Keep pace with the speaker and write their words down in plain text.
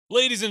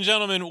Ladies and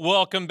gentlemen,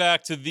 welcome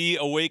back to the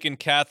Awakened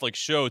Catholic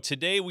Show.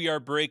 Today we are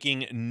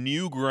breaking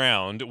new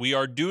ground. We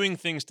are doing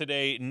things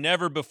today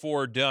never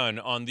before done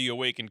on the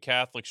Awakened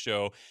Catholic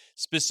Show.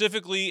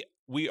 Specifically,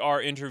 we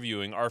are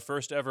interviewing our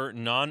first ever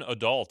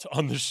non-adult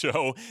on the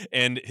show,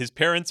 and his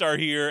parents are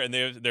here, and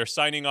they're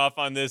signing off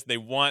on this. They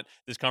want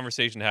this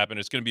conversation to happen.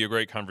 It's going to be a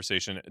great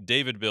conversation.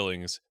 David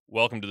Billings,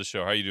 welcome to the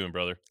show. How are you doing,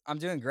 brother? I'm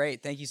doing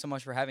great. Thank you so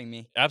much for having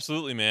me.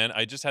 Absolutely, man.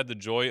 I just had the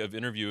joy of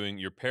interviewing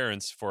your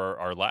parents for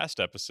our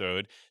last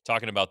episode,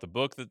 talking about the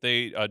book that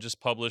they just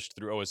published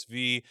through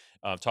OSV,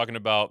 talking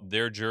about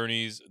their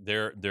journeys,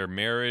 their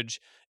marriage,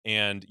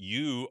 and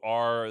you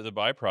are the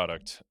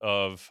byproduct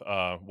of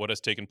what has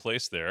taken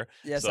place there.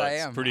 Yes, So I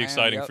it's am. pretty I am.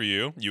 exciting Yep. for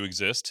you. You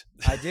exist.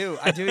 I do.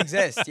 I do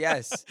exist.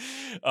 Yes.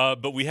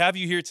 But we have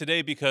you here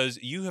today because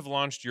you have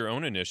launched your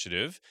own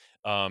initiative.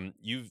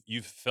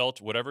 You've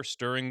felt whatever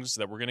stirrings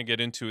that we're going to get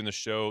into in the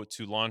show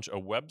to launch a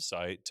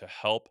website to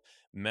help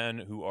men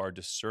who are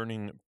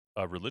discerning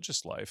a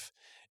religious life.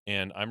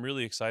 And I'm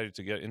really excited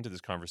to get into this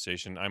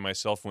conversation. I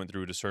myself went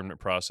through a discernment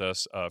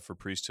process for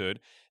priesthood.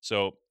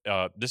 So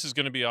this is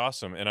going to be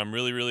awesome. And I'm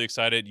really, really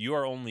excited. You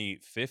are only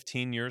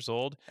 15 years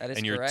old That is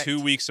and you're 2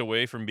 correct. weeks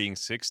away from being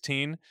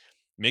 16,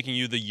 making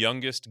you the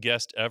youngest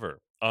guest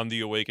ever on the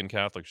Awakened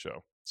Catholic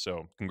Show.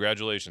 So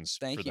congratulations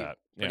for Thank you. that.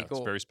 Yeah, Pretty it's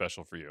cool. very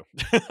special for you.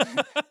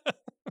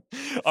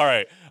 All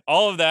right.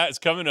 All of that is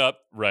coming up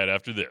right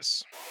after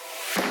this.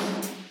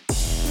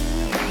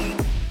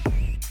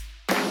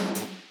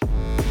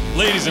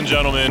 Ladies and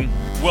gentlemen,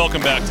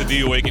 welcome back to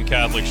the Awakened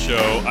Catholic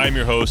Show. I'm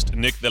your host,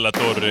 Nick De La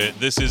Torre.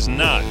 This is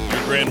not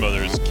your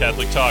grandmother's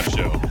Catholic talk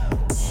show,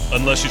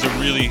 unless she's a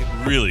really,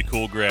 really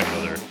cool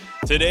grandmother.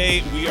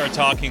 Today, we are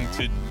talking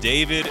to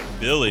David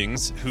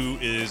Billings, who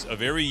is a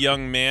very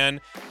young man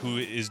who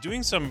is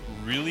doing some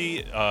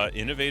really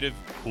innovative,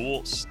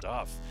 cool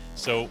stuff.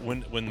 So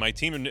when my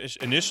team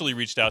initially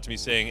reached out to me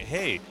saying,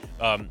 "Hey,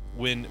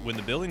 when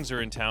the Billings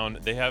are in town,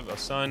 they have a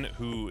son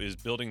who is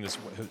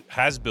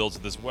has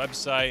built this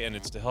website, and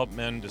it's to help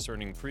men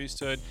discerning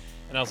priesthood,"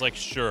 and I was like,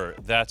 "Sure,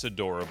 that's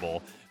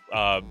adorable.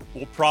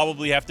 We'll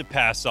probably have to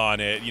pass on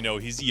it. You know,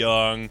 he's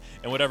young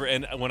and whatever."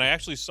 And when I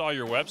actually saw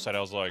your website,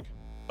 I was like,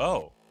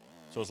 "Oh."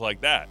 So it's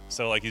like that.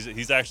 So like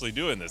he's actually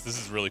doing this.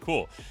 This is really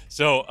cool.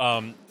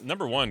 So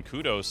number one,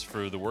 kudos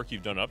for the work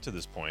you've done up to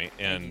this point.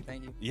 And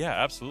Thank you. yeah,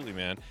 absolutely,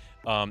 man.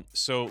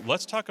 So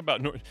let's talk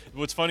about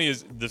what's funny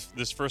is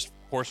this first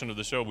portion of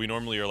the show. We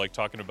normally are like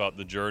talking about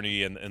the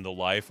journey and the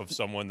life of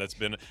someone that's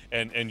been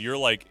and you're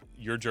like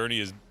your journey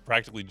is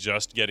practically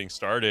just getting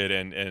started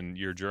and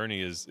your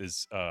journey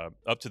is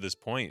up to this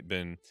point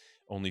been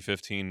only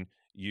 16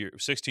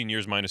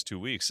 years minus 2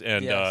 weeks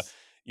and Yes.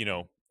 you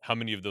know how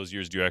many of those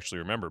years do you actually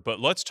remember? But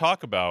let's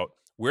talk about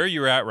where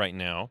you're at right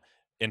now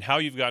and how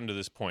you've gotten to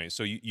this point.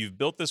 So you've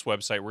built this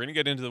website. We're going to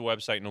get into the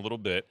website in a little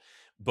bit,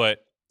 but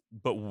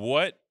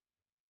what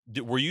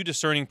were you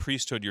discerning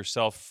priesthood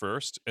yourself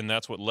first, and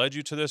that's what led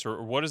you to this,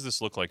 or what does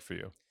this look like for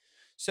you?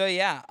 So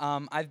yeah,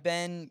 I've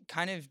been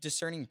kind of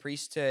discerning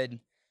priesthood.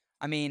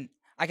 I mean,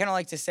 I kind of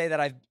like to say that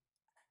I've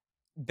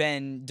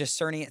been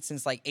discerning it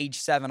since like age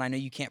 7. I know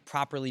you can't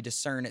properly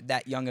discern at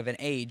that young of an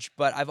age,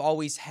 but I've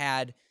always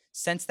had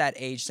since that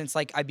age, since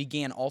like I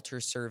began altar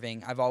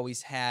serving, I've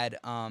always had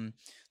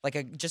like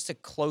a just a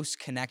close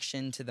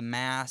connection to the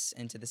mass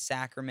and to the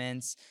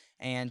sacraments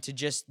and to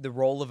just the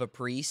role of a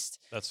priest.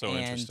 That's so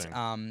And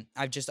interesting.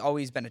 I've just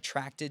always been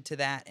attracted to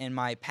that. And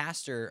my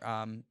pastor,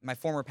 my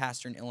former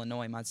pastor in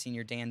Illinois,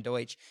 Monsignor Dan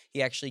Deutsch,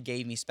 he actually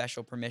gave me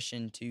special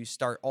permission to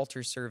start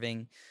altar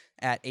serving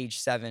at age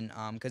 7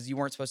 because you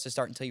weren't supposed to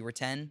start until you were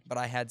 10, but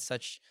I had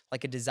such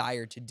like a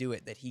desire to do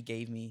it that he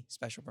gave me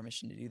special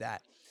permission to do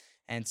that.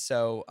 And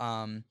so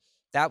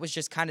that was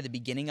just kind of the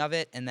beginning of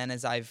it. And then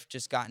as I've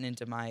just gotten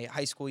into my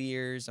high school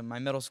years and my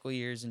middle school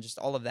years and just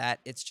all of that,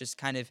 it's just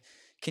kind of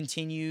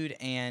continued.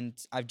 And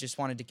I've just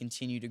wanted to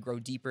continue to grow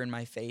deeper in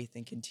my faith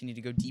and continue to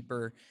go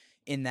deeper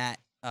in that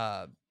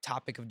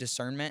topic of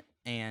discernment.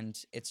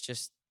 And it's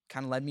just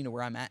kind of led me to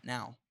where I'm at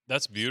now.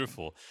 That's So,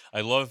 beautiful.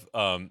 I love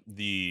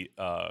the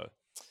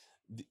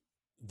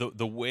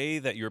the way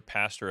that your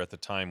pastor at the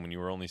time when you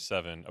were only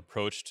 7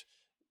 approached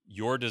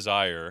your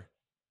desire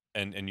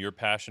and your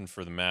passion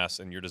for the mass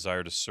and your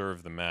desire to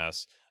serve the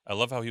mass. I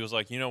love how he was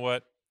like, you know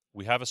what?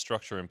 We have a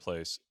structure in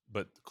place,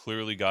 but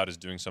clearly God is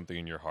doing something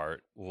in your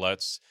heart.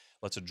 Let's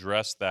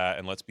address that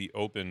and let's be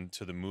open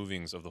to the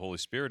movings of the Holy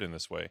Spirit in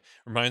this way.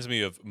 Reminds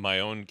me of my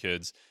own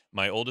kids.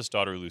 My oldest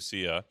daughter,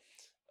 Lucia,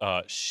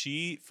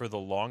 she for the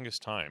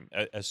longest time,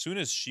 as soon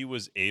as she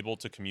was able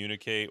to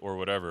communicate or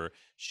whatever,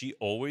 she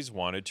always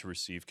wanted to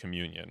receive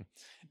communion.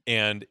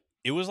 And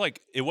it was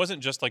like it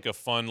wasn't just like a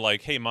fun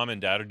like, hey, mom and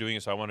dad are doing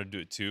it, so I want to do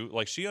it too.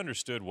 Like she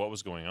understood what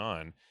was going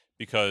on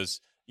because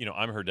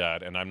I'm her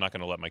dad, and I'm not going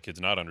to let my kids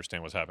not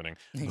understand what's happening.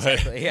 But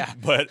exactly. Yeah.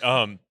 but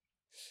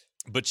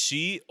but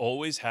she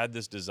always had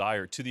this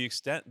desire to the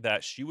extent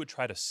that she would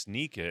try to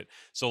sneak it.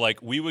 So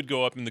like we would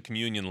go up in the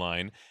communion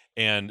line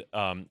and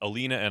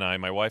Alina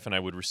and my wife and I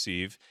would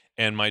receive.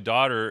 And my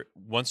daughter,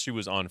 once she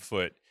was on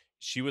foot,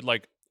 she would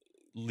like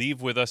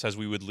leave with us as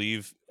we would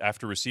leave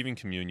after receiving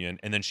communion,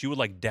 and then she would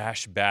like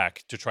dash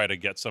back to try to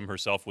get some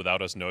herself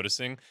without us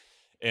noticing.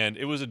 And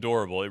it was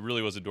adorable. It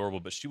really was adorable.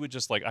 But she would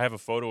just like, I have a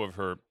photo of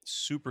her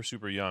super,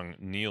 super young,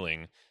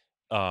 kneeling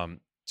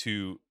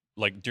to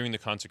like during the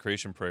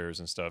consecration prayers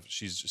and stuff.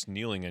 She's just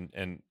kneeling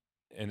and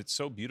it's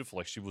so beautiful.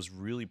 Like she was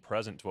really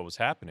present to what was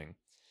happening.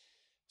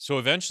 So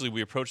eventually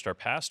we approached our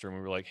pastor and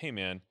we were like, hey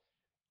man,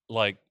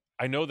 like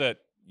I know that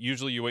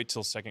usually you wait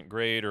till second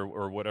grade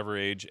or whatever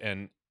age.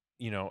 And,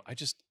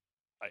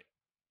 I,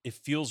 it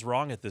feels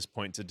wrong at this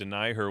point to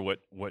deny her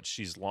what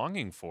she's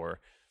longing for.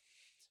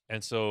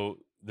 And so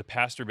the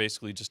pastor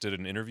basically just did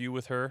an interview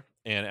with her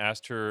and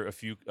asked her a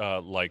few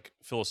like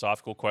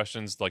philosophical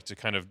questions, like to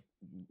kind of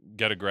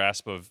get a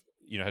grasp of,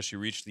 has she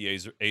reached the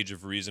age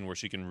of reason where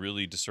she can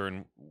really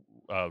discern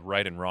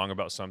right and wrong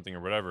about something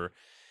or whatever,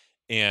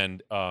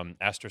 and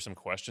asked her some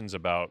questions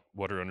about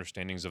what her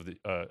understandings of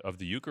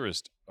the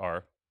Eucharist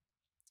are.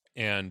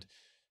 And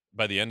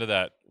by the end of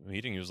that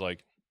meeting, he was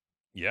like,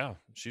 "Yeah,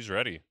 she's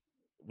ready,"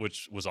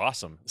 which was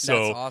awesome. That's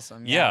So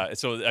awesome. Yeah. yeah,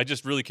 so I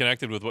just really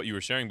connected with what you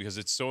were sharing because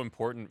it's so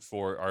important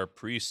for our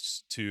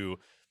priests to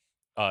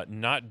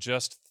not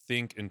just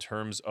think in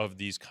terms of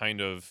these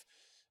kind of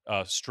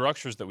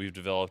structures that we've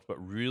developed, but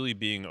really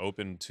being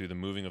open to the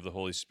moving of the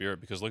Holy Spirit.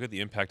 Because look at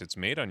the impact it's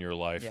made on your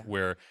life, Yeah.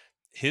 where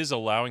His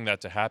allowing that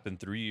to happen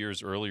 3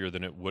 years earlier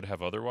than it would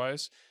have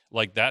otherwise,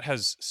 like that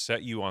has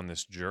set you on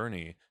this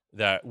journey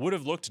that would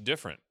have looked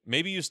different.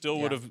 Maybe you still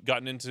would Yeah. have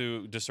gotten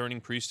into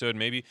discerning priesthood,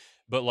 maybe,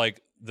 but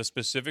like the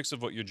specifics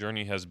of what your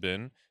journey has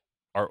been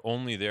are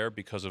only there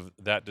because of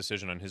that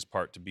decision on His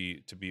part to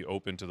be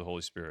open to the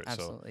Holy Spirit. So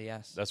Absolutely.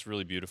 Yes. that's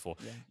really beautiful.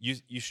 Yeah.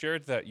 You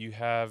shared that you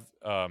have,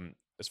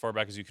 as far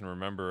back as you can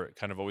remember,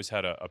 kind of always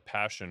had a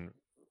passion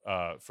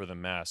for the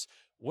Mass.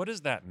 What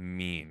does that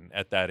mean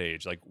at that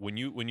age? Like when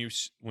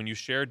you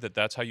shared that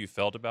that's how you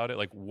felt about it.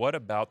 Like what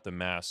about the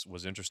Mass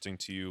was interesting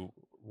to you?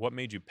 What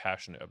made you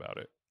passionate about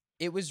it?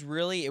 It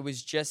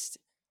was just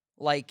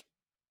like,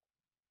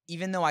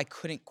 even though I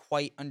couldn't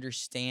quite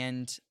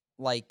understand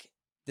like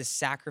the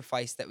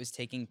sacrifice that was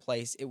taking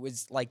place, it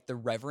was like the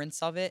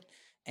reverence of it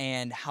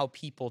and how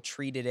people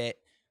treated it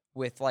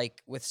with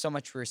so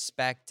much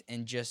respect,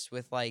 and just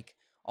with like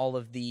all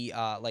of the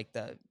like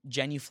the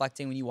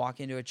genuflecting when you walk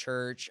into a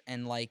church,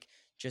 and like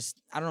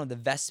just, I don't know, the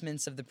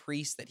vestments of the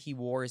priest that he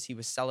wore as he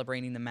was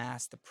celebrating the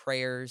mass, the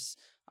prayers,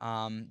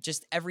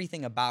 just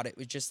everything about it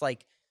was just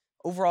like,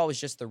 overall, it was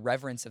just the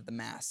reverence of the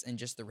mass and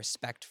just the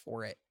respect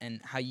for it,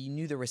 and how you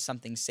knew there was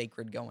something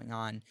sacred going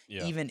on,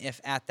 Yeah. even if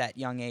at that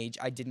young age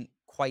I didn't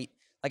quite,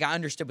 like, I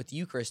understood what the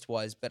Eucharist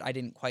was, but I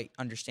didn't quite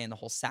understand the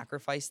whole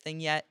sacrifice thing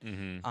yet.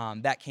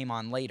 Hmm. That came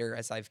on later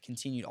as I've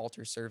continued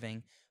altar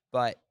serving,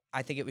 but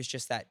I think it was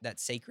just that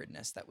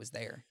sacredness that was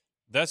there.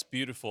 That's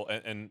beautiful,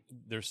 and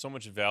there's so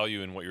much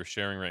value in what you're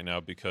sharing right now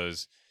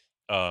because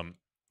um,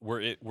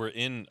 we're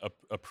in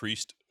a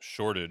priest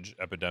shortage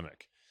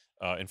epidemic.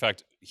 In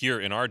fact, here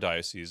in our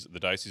diocese, the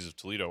Diocese of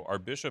Toledo, our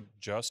bishop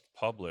just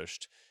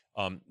published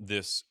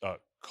this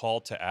call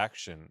to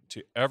action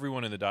to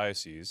everyone in the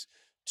diocese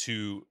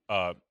to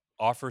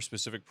offer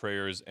specific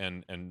prayers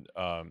and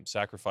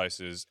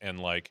sacrifices, and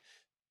like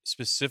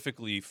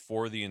specifically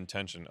for the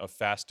intention of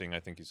fasting. I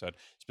think he said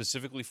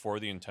specifically for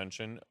the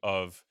intention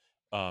of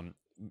um,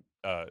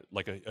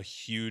 like a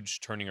huge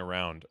turning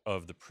around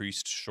of the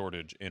priest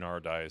shortage in our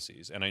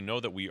diocese. And I know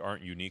that we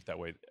aren't unique that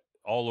way.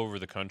 All over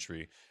the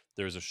country,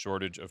 there's a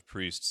shortage of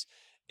priests.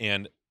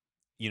 And,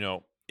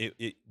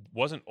 it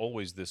wasn't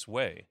always this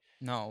way.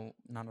 No,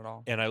 not at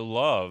all. And I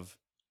love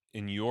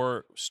in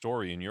your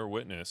story, in your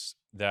witness,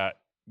 that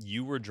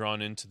you were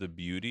drawn into the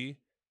beauty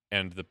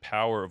and the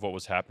power of what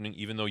was happening,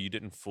 even though you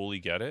didn't fully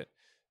get it,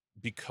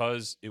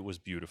 because it was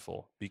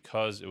beautiful,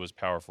 because it was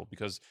powerful,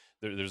 because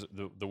there's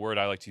the word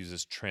I like to use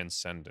is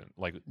transcendent.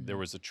 Like there Mhm.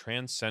 was a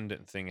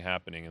transcendent thing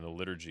happening in the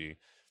liturgy,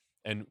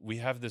 and we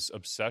have this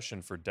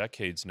obsession for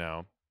decades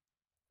now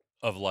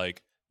of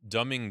like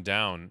dumbing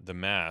down the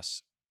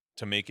Mass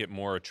to make it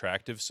more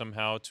attractive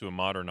somehow to a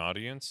modern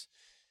audience,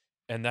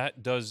 and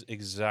that does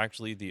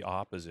exactly the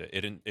opposite.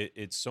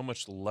 It's so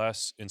much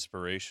less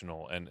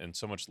inspirational and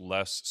so much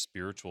less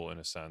spiritual in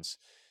a sense.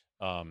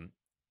 Um,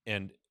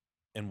 and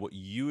and what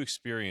you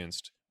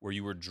experienced, where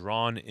you were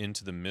drawn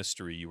into the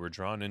mystery, you were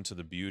drawn into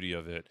the beauty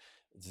of it.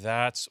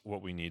 That's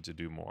what we need to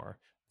do more.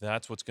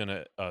 That's what's going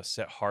to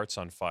set hearts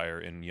on fire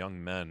in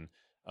young men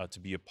to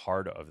be a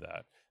part of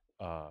that.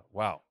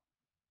 Wow,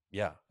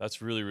 yeah,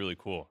 that's really really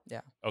cool.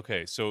 Yeah,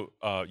 Okay, so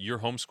you're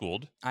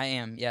homeschooled. I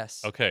am.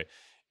 Yes. Okay.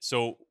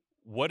 So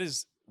what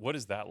is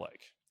that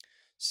like?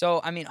 So,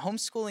 I mean,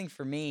 homeschooling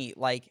for me,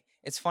 like,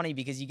 it's funny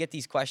because you get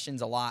these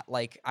questions a lot.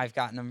 Like, I've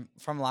gotten them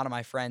from a lot of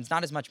my friends,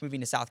 not as much moving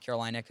to South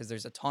Carolina because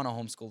there's a ton of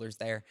homeschoolers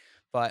there.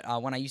 But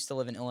when I used to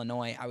live in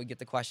Illinois, I would get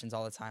the questions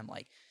all the time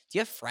like, do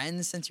you have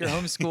friends since you're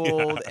Yeah.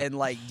 homeschooled? And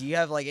like, do you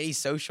have like any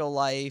social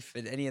life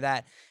and any of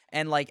that?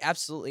 And like,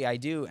 absolutely, I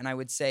do. And I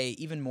would say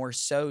even more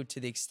so, to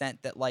the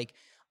extent that like,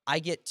 I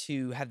get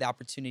to have the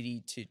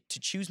opportunity to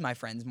choose my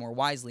friends more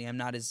wisely. I'm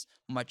not as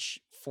much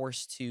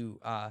forced to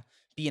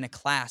be in a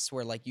class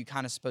where like you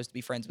kind of supposed to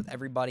be friends with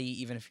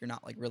everybody, even if you're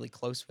not like really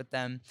close with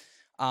them.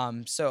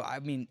 So I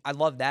mean, I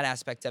love that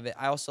aspect of it.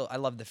 I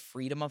love the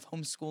freedom of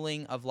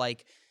homeschooling, of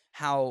like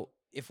how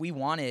if we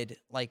wanted,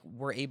 like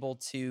we're able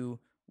to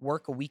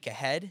work a week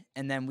ahead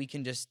and then we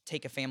can just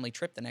take a family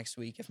trip the next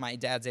week if my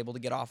dad's able to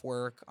get off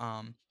work,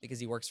 because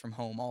he works from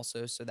home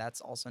also, so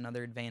that's also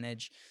another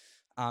advantage.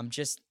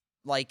 Just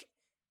like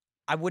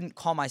I wouldn't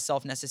call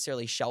myself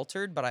necessarily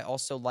sheltered, but I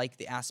also like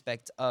the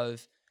aspect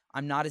of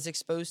I'm not as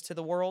exposed to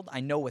the world.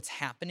 I know what's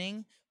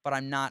happening, but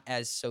I'm not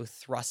as so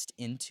thrust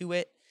into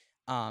it,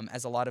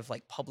 as a lot of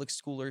like public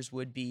schoolers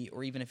would be,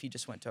 or even if you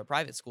just went to a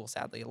private school.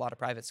 Sadly, a lot of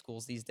private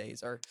schools these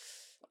days are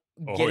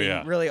Oh getting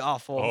yeah. really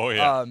awful. Oh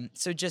yeah.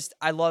 So just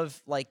I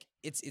love like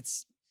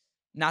it's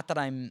not that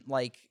I'm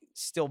like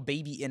still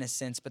baby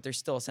innocence, but there's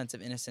still a sense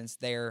of innocence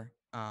there,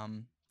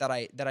 that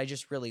I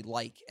just really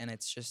like, and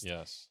it's just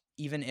Yes.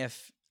 even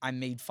if I'm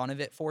made fun of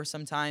it for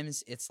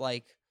sometimes, it's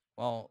like,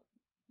 well,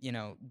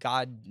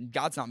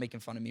 God's not making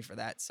fun of me for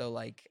that. So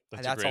like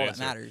That's a that's great all that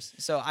answer. matters.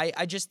 So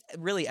I just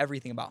really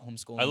everything about I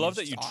homeschooling love is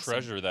that just you awesome.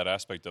 treasure that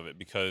aspect of it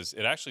because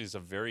it actually is a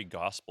very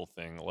gospel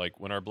thing. Like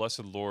when our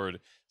blessed Lord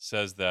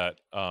says that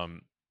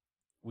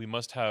we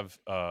must have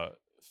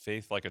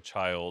faith like a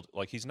child,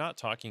 like he's not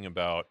talking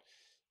about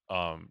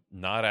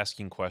not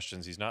asking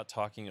questions. He's not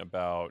talking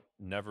about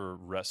never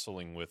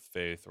wrestling with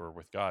faith or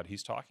with God.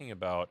 He's talking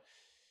about,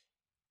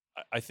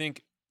 I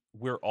think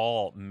we're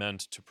all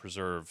meant to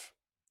preserve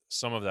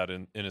some of that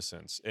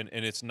innocence. And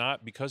it's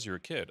not because you're a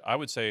kid. I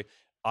would say,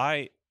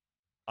 I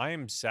I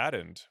am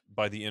saddened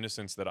by the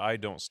innocence that I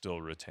don't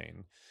still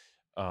retain,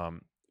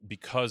 um,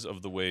 because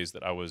of the ways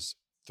that I was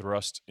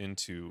thrust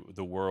into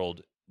the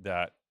world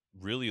that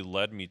really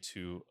led me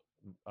to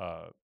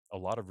uh, a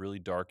lot of really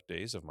dark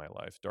days of my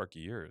life, dark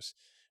years,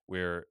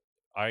 where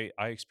I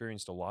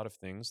experienced a lot of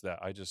things that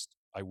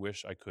I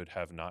wish I could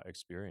have not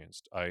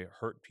experienced. I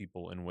hurt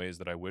people in ways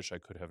that I wish I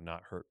could have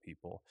not hurt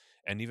people,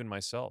 and even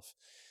myself.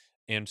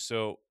 And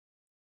so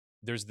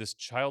there's this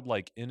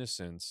childlike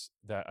innocence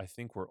that I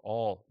think we're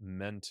all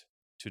meant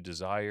to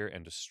desire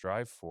and to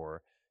strive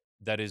for,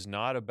 that is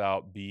not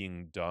about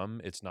being dumb.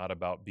 It's not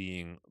about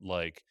being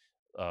like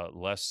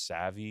less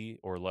savvy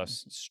or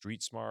less Mhm.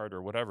 street smart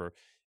or whatever.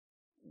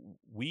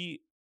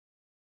 We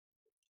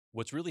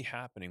What's really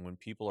happening when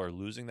people are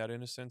losing that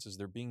innocence is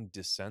they're being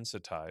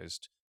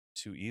desensitized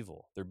to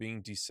evil. They're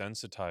being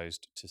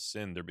desensitized to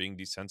sin. They're being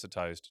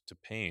desensitized to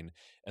pain.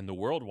 And the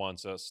world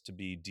wants us to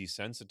be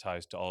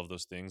desensitized to all of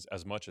those things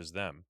as much as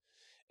them.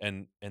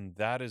 And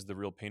that is the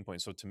real pain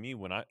point. So to me,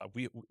 when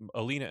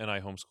Alina and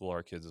I homeschool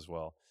our kids as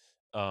well,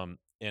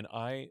 and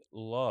I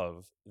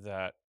love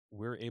that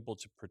we're able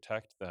to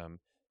protect them,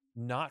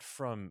 not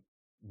from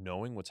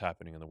knowing what's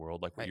happening in the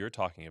world, like what Right. you're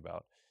talking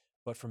about,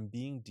 but from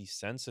being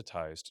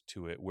desensitized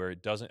to it, where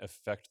it doesn't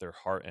affect their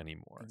heart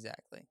anymore,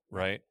 Exactly.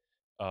 Right.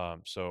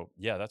 right? So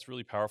yeah, that's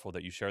really powerful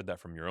that you shared that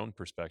from your own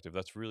perspective.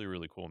 That's really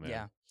really cool, man.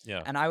 Yeah.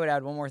 Yeah, And I would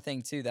add one more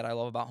thing too that I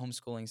love about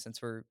homeschooling,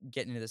 since we're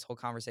getting into this whole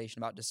conversation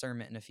about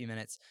discernment in a few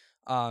minutes.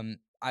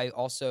 I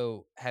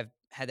also have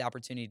had the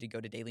opportunity to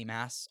go to daily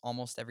mass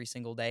almost every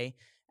single day,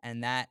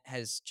 and that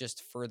has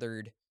just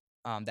furthered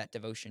that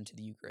devotion to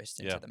the Eucharist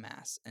and yeah. to the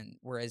mass. And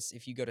whereas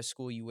if you go to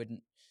school, you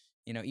wouldn't,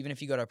 even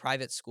if you go to a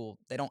private school,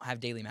 they don't have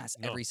daily mass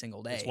No, every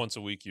single it's day. once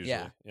a week Yeah.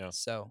 usually. Yeah.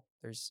 So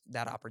there's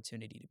that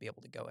opportunity to be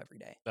able to go every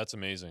day. That's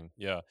amazing.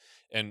 Yeah.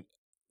 And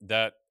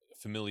that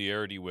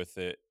familiarity with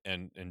it,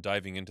 and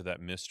diving into that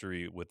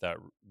mystery with that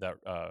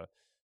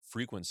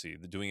frequency,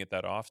 the doing it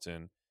that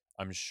often,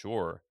 I'm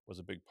sure was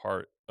a big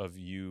part of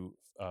you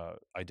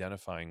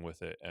identifying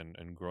with it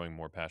and growing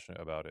more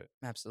passionate about it.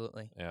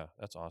 Absolutely. Yeah,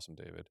 that's awesome,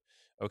 David.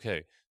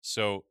 Okay.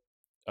 So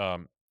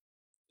um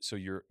so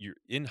you're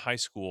in high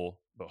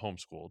school but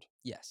homeschooled.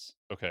 Yes.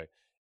 Okay.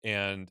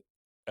 And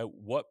at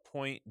what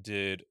point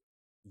did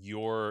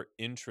your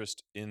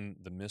interest in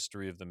the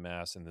mystery of the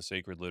Mass and the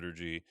sacred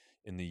liturgy,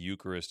 in the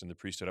Eucharist and the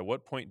priesthood, at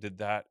what point did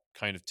that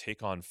kind of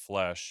take on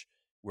flesh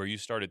where you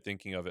started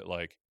thinking of it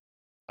like,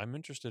 I'm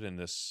interested in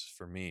this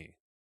for me?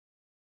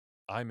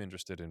 I'm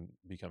interested in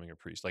becoming a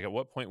priest. Like, at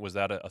what point was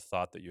that a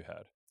thought that you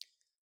had?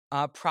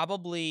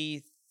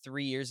 Probably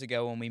 3 years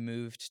ago when we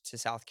moved to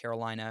South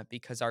Carolina,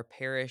 because our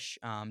parish,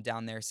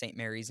 down there, St.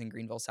 Mary's in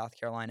Greenville, South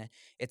Carolina,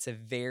 it's a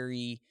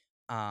very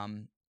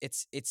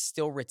it's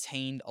still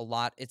retained a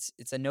lot. It's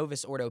a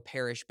Novus Ordo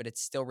parish, but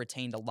it's still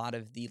retained a lot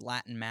of the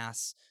Latin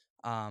Mass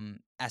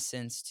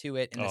essence to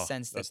it, in the Oh,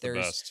 sense that's that the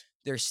best.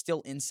 there's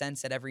still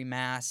incense at every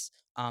mass.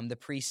 The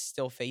priest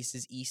still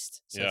faces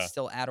east, so it's Yeah.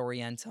 still ad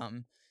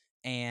orientem,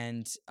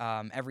 and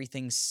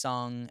everything's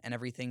sung and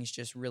everything's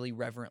just really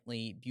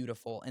reverently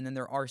beautiful. And then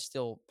there are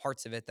still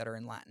parts of it that are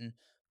in Latin,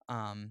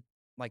 um,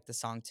 like the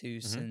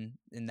Sanctus Hmm.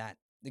 and that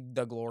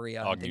the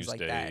Gloria and things Agnus like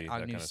that, Dei, that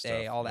kind of Agnus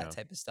Dei, stuff. all that Yeah.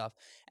 type of stuff.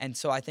 And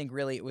so I think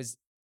really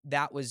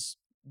that was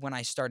when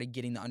I started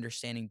getting the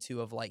understanding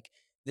too of like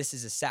this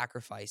is a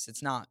sacrifice.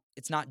 It's not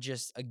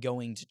just a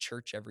going to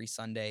church every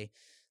Sunday.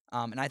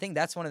 And I think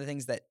that's one of the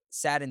things that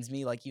saddens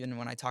me. Like even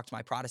when I talk to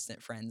my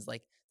Protestant friends,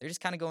 like they're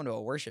just kind of going to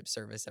a worship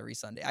service every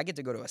Sunday. I get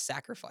to go to a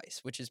sacrifice,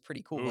 which is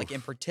pretty cool. Like and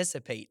Oof.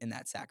 participate in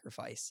that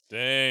sacrifice.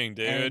 Dang,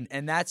 David.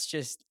 And that's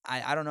just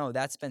I don't know,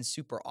 that's been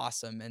super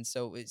awesome. And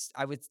so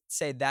I would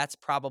say that's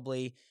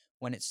probably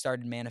when it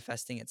started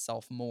manifesting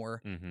itself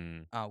more,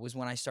 Mm-hmm. was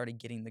when I started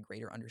getting the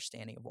greater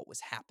understanding of what was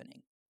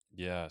happening.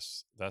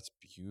 Yes, that's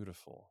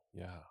beautiful.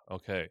 Yeah.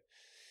 Okay.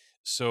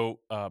 So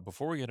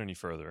before we get any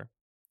further,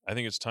 I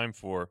think it's time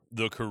for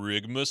the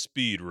Kerygma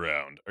Speed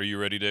Round. Are you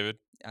ready, David?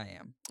 I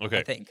am. I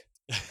Okay. think.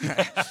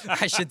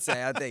 I should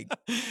say, I think.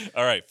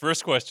 All right.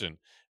 First question.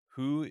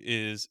 Who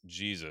is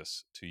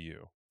Jesus to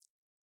you?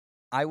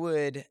 I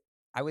would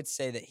I would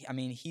say that I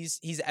mean he's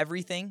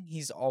everything.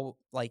 He's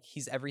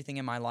everything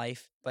in my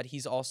life, but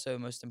he's also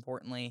most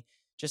importantly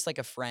just like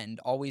a friend,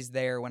 always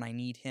there when I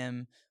need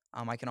him.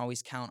 I can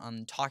always count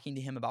on talking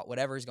to him about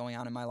whatever is going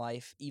on in my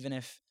life, even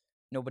if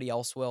nobody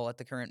else will at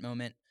the current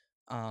moment.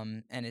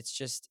 And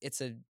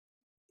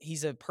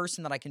he's a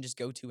person that I can just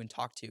go to and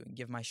talk to and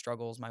give my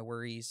struggles, my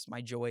worries,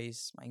 my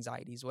joys, my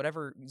anxieties,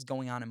 whatever is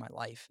going on in my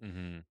life.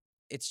 Mm-hmm.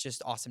 It's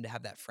just awesome to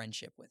have that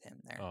friendship with him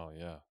there. Oh,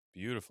 yeah.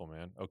 Beautiful,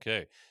 man.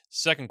 Okay.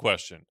 Second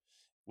question.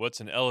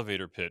 What's an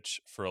elevator pitch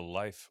for a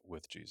life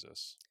with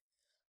Jesus?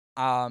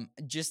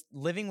 Just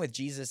living with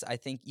Jesus, I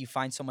think you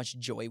find so much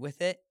joy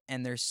with it,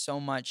 and there's so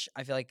much.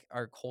 I feel like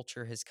our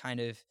culture has kind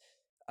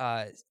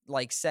of,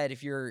 like said,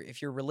 if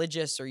you're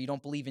religious or you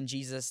don't believe in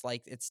Jesus,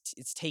 like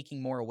it's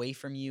taking more away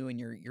from you, and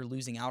you're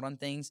losing out on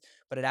things.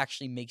 But it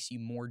actually makes you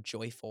more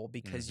joyful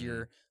because Mm-hmm.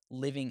 you're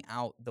living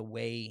out the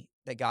way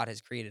that God has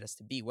created us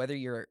to be. Whether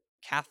you're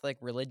Catholic,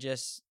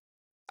 religious,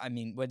 I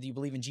mean, whether you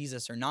believe in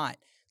Jesus or not,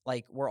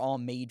 like we're all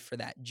made for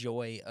that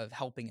joy of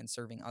helping and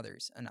serving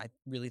others. And I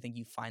really think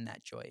you find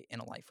that joy in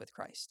a life with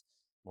Christ.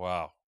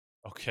 Wow.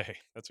 Okay.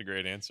 That's a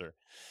great answer.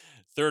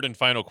 Third and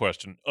final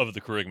question of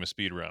the Kerygma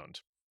Speed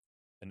Round.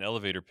 An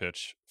elevator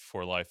pitch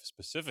for life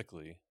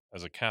specifically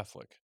as a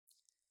Catholic.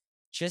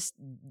 Just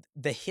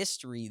the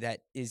history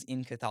that is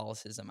in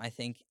Catholicism. I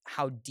think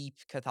how deep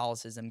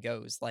Catholicism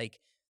goes. Like,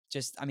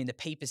 just, I mean, the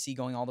papacy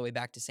going all the way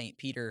back to St.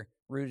 Peter,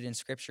 rooted in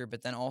scripture,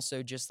 but then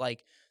also just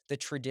like the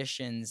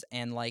traditions.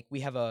 And like,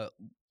 we have a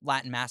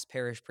Latin Mass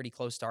parish pretty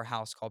close to our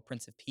house called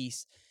Prince of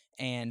Peace.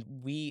 And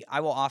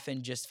I will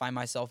often just find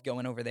myself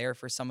going over there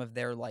for some of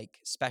their like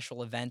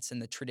special events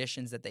and the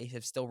traditions that they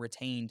have still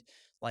retained,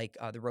 like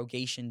the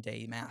Rogation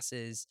Day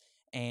masses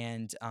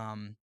and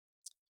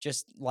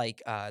just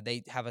like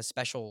they have a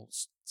special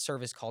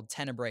service called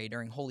Tenebrae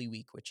during Holy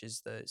Week, which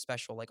is the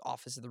special like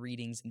office of the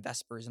readings and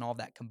Vespers and all of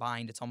that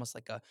combined. It's almost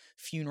like a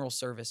funeral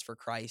service for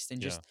Christ,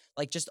 and Yeah.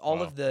 just all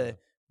Wow. of Yeah. the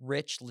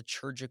rich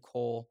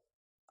liturgical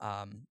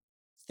um,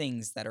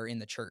 things that are in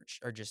the church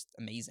are just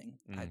amazing.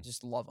 I Mm.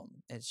 just love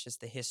them. It's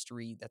just the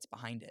history that's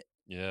behind it.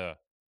 Yeah.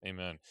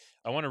 Amen.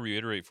 I want to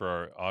reiterate for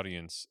our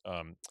audience.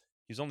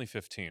 He's only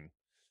 15.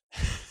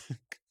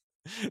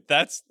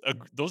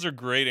 Those are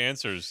great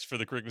answers for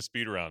the Kerygma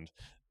Speed Round.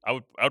 I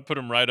would put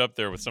him right up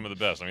there with some of the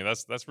best. I mean,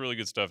 that's really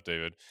good stuff,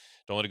 David.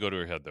 Don't let it go to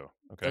your head though.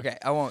 Okay. Okay,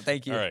 I won't.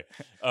 Thank All you. right.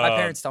 My Um,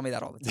 parents tell me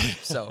that all the time.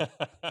 So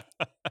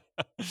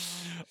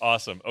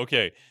awesome.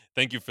 Okay.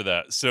 Thank you for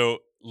that. So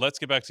let's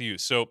get back to you.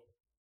 So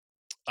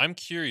I'm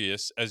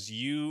curious, as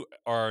you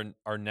are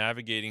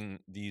navigating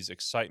these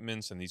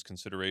excitements and these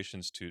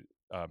considerations to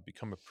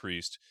become a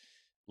priest,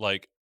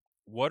 like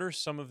what are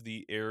some of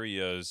the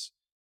areas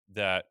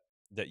that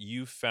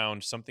you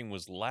found something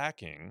was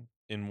lacking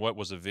in what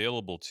was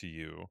available to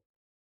you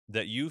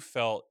that you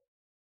felt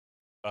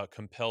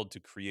compelled to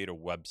create a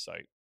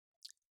website?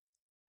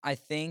 I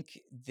think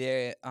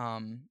a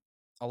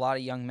lot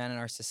of young men in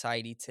our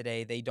society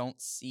today, they don't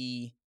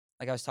see,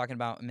 like I was talking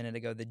about a minute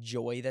ago, the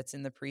joy that's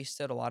in the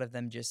priesthood. A lot of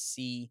them just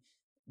see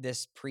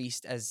this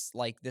priest as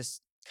like this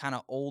kind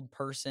of old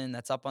person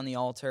that's up on the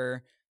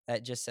altar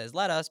that just says,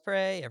 "Let us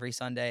pray" every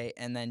Sunday,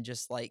 and then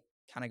just like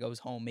kind of goes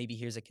home, maybe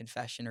hears a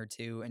confession or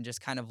two, and just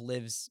kind of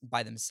lives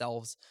by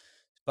themselves.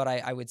 But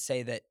I would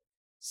say that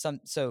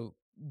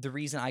the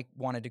reason I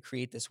wanted to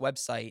create this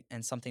website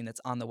and something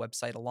that's on the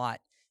website a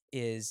lot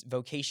is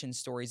vocation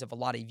stories of a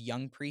lot of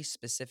young priests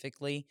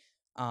specifically,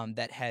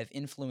 that have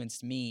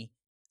influenced me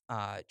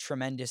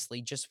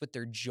tremendously just with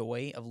their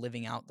joy of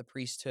living out the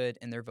priesthood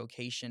and their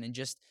vocation, and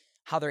just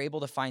how they're able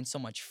to find so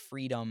much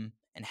freedom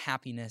and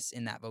happiness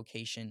in that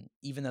vocation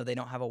even though they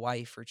don't have a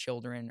wife or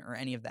children or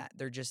any of that.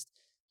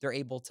 They're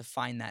able to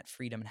find that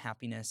freedom and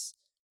happiness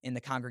in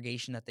the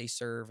congregation that they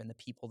serve and the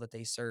people that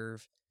they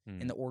serve in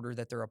Hmm. the order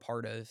that they're a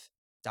part of,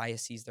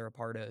 diocese they're a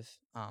part of.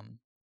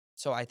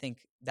 So I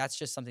think that's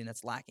just something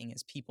that's lacking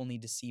is people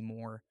need to see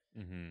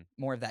Mm-hmm.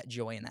 more of that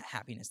joy and that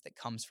happiness that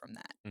comes from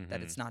that. That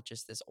Mm-hmm. it's not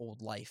just this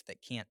old life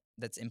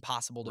that's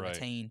impossible to Right.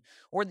 attain,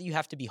 or that you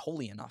have to be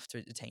holy enough to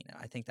attain it.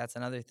 I think that's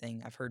another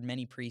thing. I've heard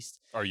many priests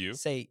Are you?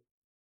 say,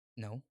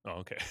 no,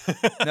 Oh, okay.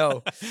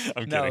 no,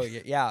 I'm no,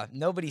 kidding. yeah,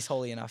 nobody's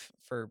holy enough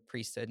for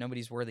priesthood.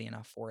 Nobody's worthy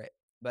enough for it.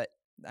 But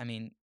I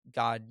mean,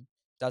 God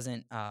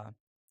doesn't.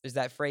 there's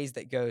that phrase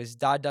that goes,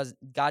 God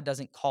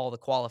doesn't call the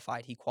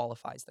qualified, he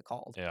qualifies the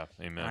called. Yeah,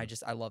 And amen.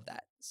 I love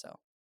that. So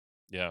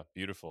Yeah,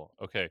 beautiful.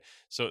 Okay.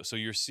 So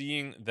you're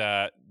seeing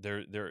that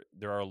there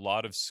are a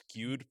lot of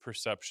skewed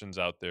perceptions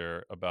out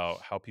there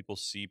about how people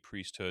see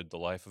priesthood, the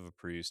life of a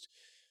priest,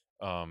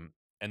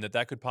 and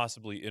that could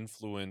possibly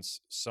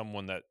influence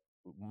someone that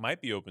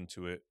might be open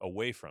to it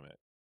away from it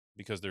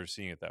because they're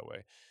seeing it that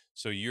way.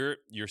 So you're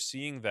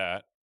seeing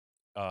that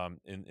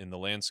in the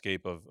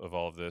landscape of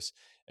all of this,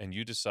 and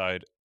you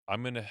decide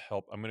I'm going to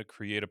help. I'm going to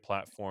create a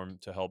platform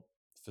to help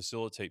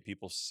facilitate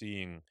people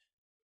seeing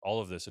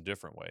all of this a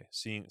different way,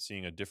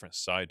 seeing a different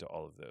side to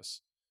all of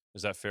this.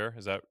 Is that fair?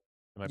 Is that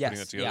am I putting that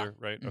yes, yeah. together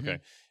right? Hmm. Okay.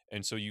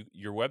 And so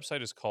your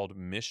website is called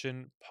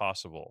Mission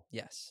Possible,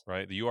 Yes.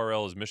 right? The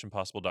URL is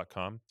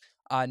missionpossible.com.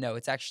 No,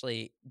 it's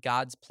actually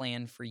God's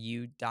plan for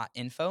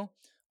you.info.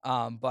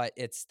 But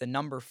it's the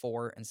number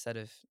four instead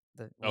of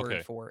the word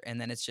Okay. four. And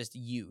then it's just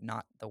you,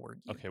 not the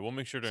word you. Okay, we'll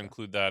make sure to So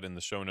include that in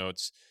the show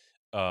notes.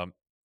 Um,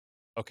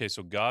 okay,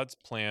 so God's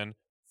plan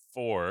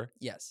for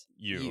yes,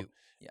 you. you.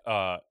 Yeah.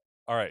 Uh,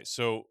 all right.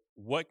 So,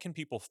 what can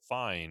people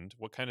find?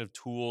 What kind of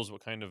tools?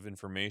 What kind of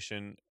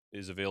information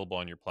is available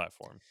on your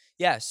platform?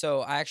 Yeah,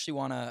 so I actually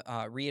want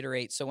to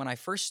reiterate. So when I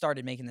first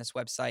started making this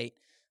website,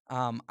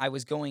 I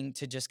was going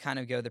to just kind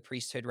of go the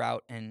priesthood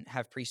route and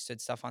have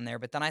priesthood stuff on there.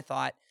 But then I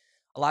thought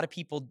a lot of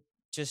people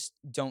just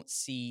don't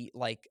see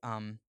like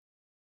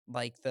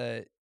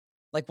the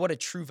like what a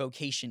true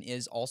vocation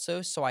is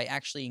also. So I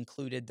actually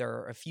included there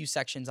are a few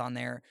sections on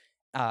there,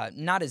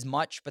 not as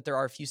much, but there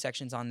are a few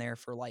sections on there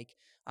for like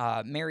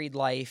married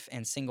life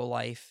and single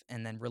life,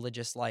 and then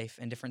religious life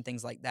and different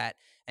things like that.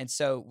 And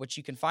so what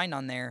you can find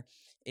on there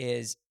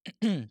is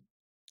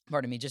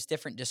pardon me, just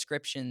different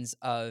descriptions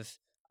of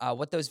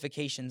what those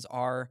vacations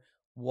are,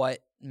 what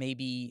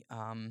maybe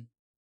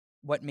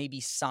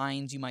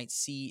signs you might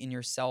see in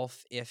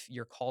yourself if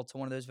you're called to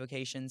one of those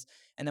vocations.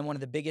 And then one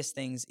of the biggest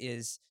things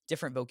is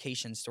different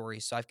vocation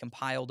stories. So I've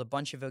compiled a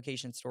bunch of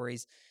vocation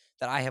stories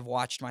that I have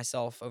watched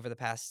myself over the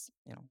past,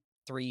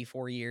 3,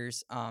 4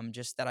 years,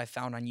 just that I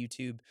found on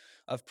YouTube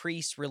of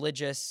priests,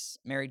 religious,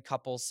 married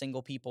couples,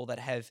 single people that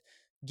have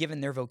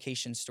given their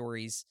vocation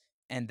stories,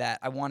 and that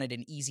I wanted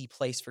an easy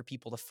place for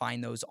people to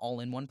find those all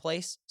in one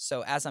place.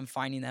 So as I'm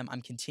finding them,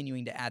 I'm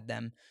continuing to add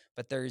them,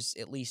 but there's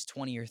at least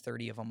 20 or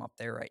 30 of them up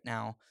there right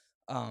now,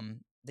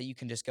 that you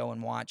can just go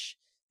and watch.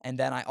 And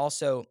then I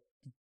also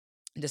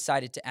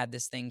decided to add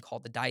this thing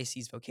called the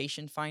Diocese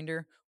Vocation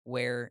Finder,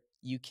 where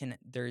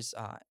there's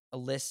a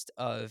list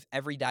of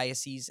every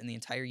diocese in the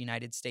entire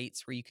United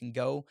States where you can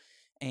go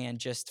and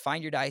just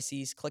find your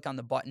diocese, click on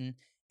the button,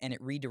 and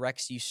it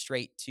redirects you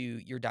straight to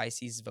your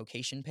diocese's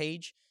vocation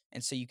page.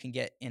 And so you can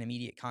get in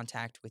immediate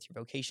contact with your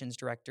vocations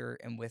director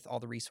and with all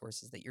the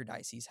resources that your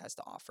diocese has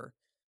to offer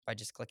by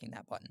just clicking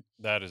that button.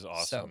 That is So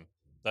awesome.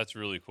 That's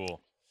really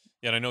cool.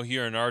 Yeah, and I know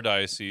here in our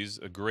diocese,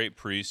 a great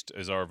priest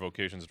as our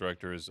vocations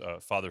director is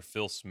Father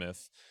Phil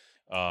Smith.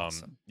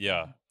 awesome.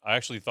 Yeah, I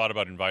actually thought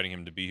about inviting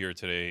him to be here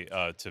today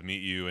to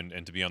meet you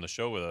and to be on the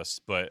show with us,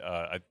 but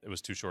it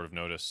was too short of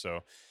notice.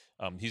 So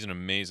he's an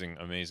amazing,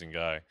 amazing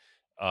guy.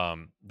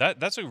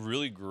 That's a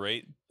really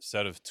great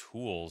set of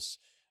tools.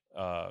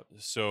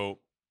 So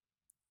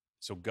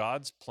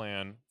God's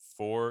plan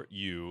for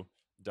you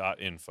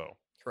 .info.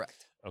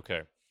 Correct.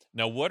 Okay.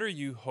 Now, what are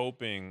you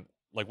hoping?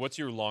 Like, what's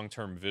your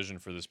long-term vision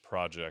for this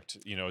project?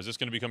 Is this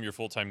going to become your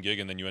full-time gig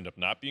and then you end up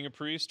not being a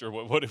priest, or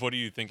what are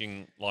you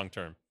thinking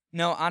long-term?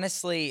 No,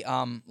 honestly,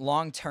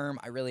 long term,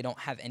 I really don't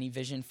have any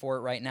vision for it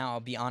right now. I'll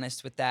be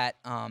honest with that.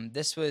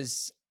 This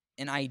was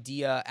an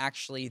idea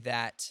actually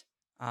that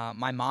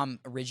my mom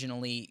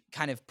originally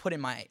kind of put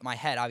in my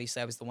head.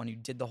 Obviously, I was the one who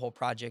did the whole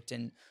project,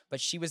 but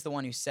she was the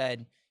one who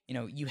said,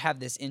 you have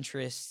this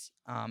interest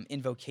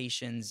in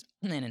vocations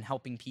and in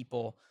helping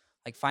people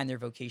like find their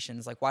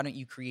vocations. Like, why don't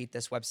you create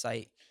this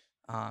website?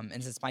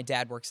 And since my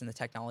dad works in the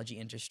technology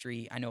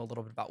industry, I know a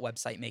little bit about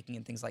website making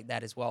and things like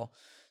that as well.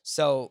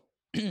 So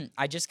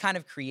I just kind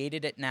of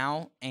created it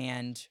now,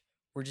 and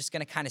we're just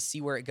going to kind of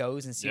see where it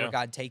goes and see where Yeah,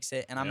 God takes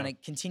it. And I'm yeah, going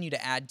to continue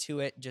to add to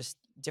it just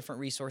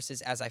different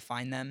resources as I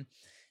find them.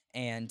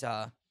 And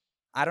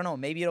I don't know,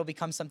 maybe it'll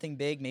become something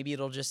big, maybe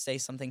it'll just stay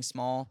something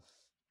small,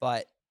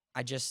 but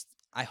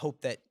I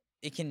hope that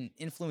it can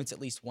influence at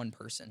least one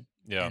person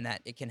yeah. and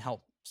that it can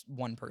help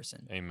one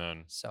person.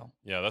 Amen. So,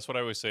 Yeah, that's what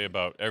I always say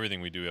about everything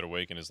we do at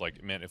Awaken is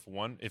like, man, if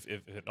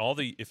in all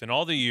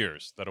the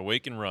years that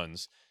Awaken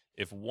runs,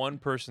 if one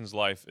person's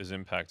life is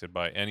impacted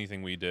by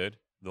anything we did,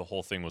 the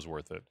whole thing was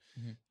worth it.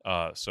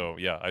 mhm. So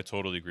yeah, I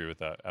totally agree with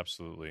that.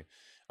 Absolutely.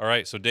 All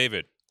right, so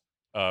David,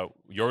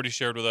 you already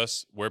shared with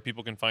us where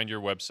people can find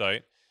your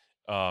website.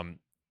 Um,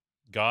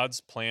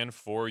 God's plan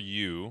for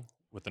you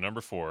with the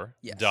number four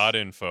Yes. dot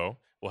info.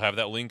 We'll have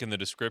that link in the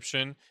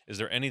description. Is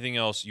there anything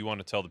else you want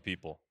to tell the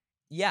people?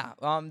 Yeah,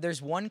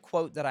 there's one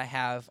quote that I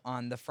have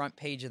on the front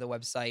page of the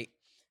website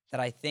that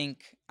I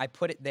think I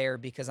put it there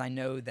because I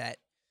know that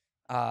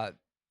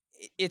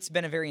it's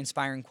been a very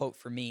inspiring quote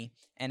for me,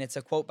 and it's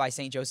a quote by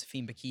Saint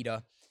Josephine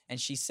Bakhita,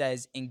 and she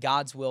says, "In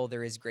God's will,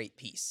 there is great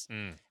peace."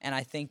 Mm. And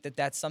I think that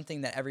that's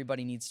something that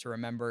everybody needs to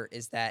remember,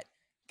 is that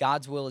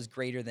God's will is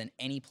greater than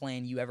any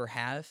plan you ever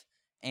have.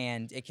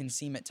 And it can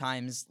seem at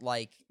times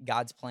like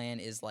God's plan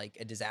is like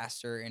a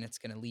disaster and it's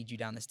going to lead you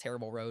down this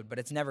terrible road, but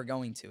it's never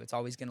going to. It's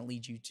always going to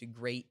lead you to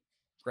great,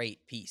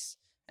 great peace.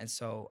 And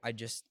so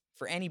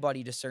for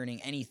anybody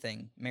discerning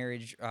anything,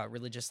 marriage,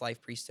 religious life,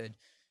 priesthood,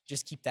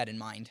 just keep that in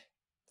mind,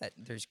 that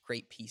there's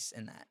great peace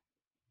in that.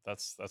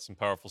 That's some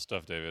powerful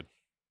stuff, David.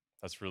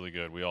 That's really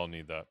good. We all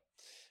need that.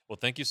 Well,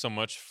 thank you so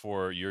much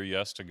for your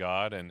yes to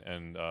God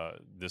and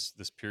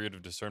this period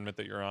of discernment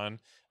that you're on.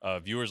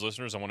 Viewers,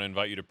 listeners, I want to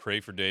invite you to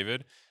pray for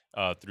David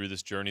through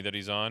this journey that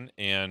he's on,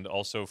 and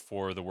also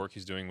for the work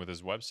he's doing with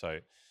his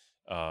website.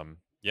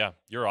 Yeah,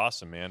 you're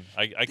awesome, man.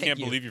 I can't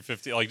you. believe you're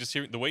 50. Like, just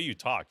hearing the way you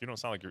talk, you don't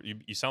sound like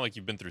you sound like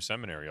you've been through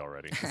seminary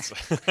already.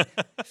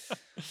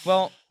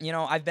 Well,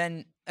 I've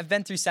been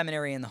through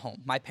seminary in the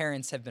home. My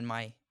parents have been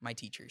my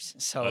teachers,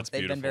 so That's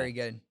they've been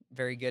beautiful.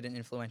 very good and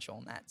influential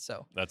in that.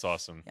 So That's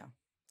awesome. yeah.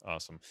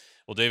 Awesome.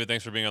 Well, David,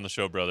 thanks for being on the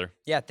show, brother.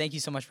 Yeah, thank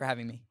you so much for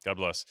having me. God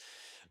bless.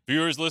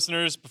 Viewers,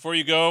 listeners, before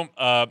you go,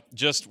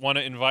 just want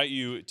to invite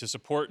you to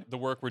support the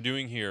work we're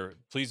doing here.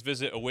 Please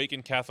visit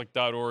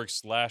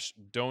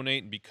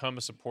awakencatholic.org/donate and become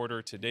a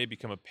supporter today.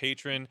 Become a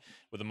patron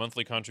with a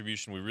monthly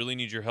contribution. We really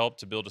need your help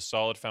to build a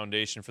solid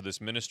foundation for this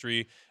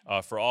ministry,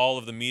 for all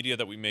of the media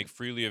that we make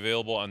freely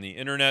available on the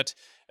internet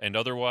and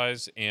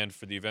otherwise, and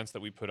for the events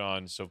that we put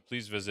on. So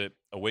please visit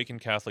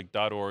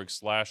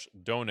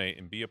awakencatholic.org/donate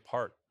and be a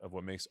part of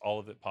what makes all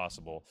of it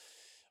possible.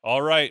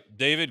 All right,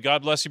 David,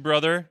 God bless you,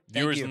 brother. Thank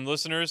Viewers you. and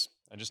listeners,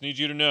 I just need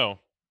you to know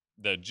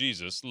that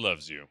Jesus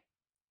loves you.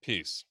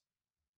 Peace.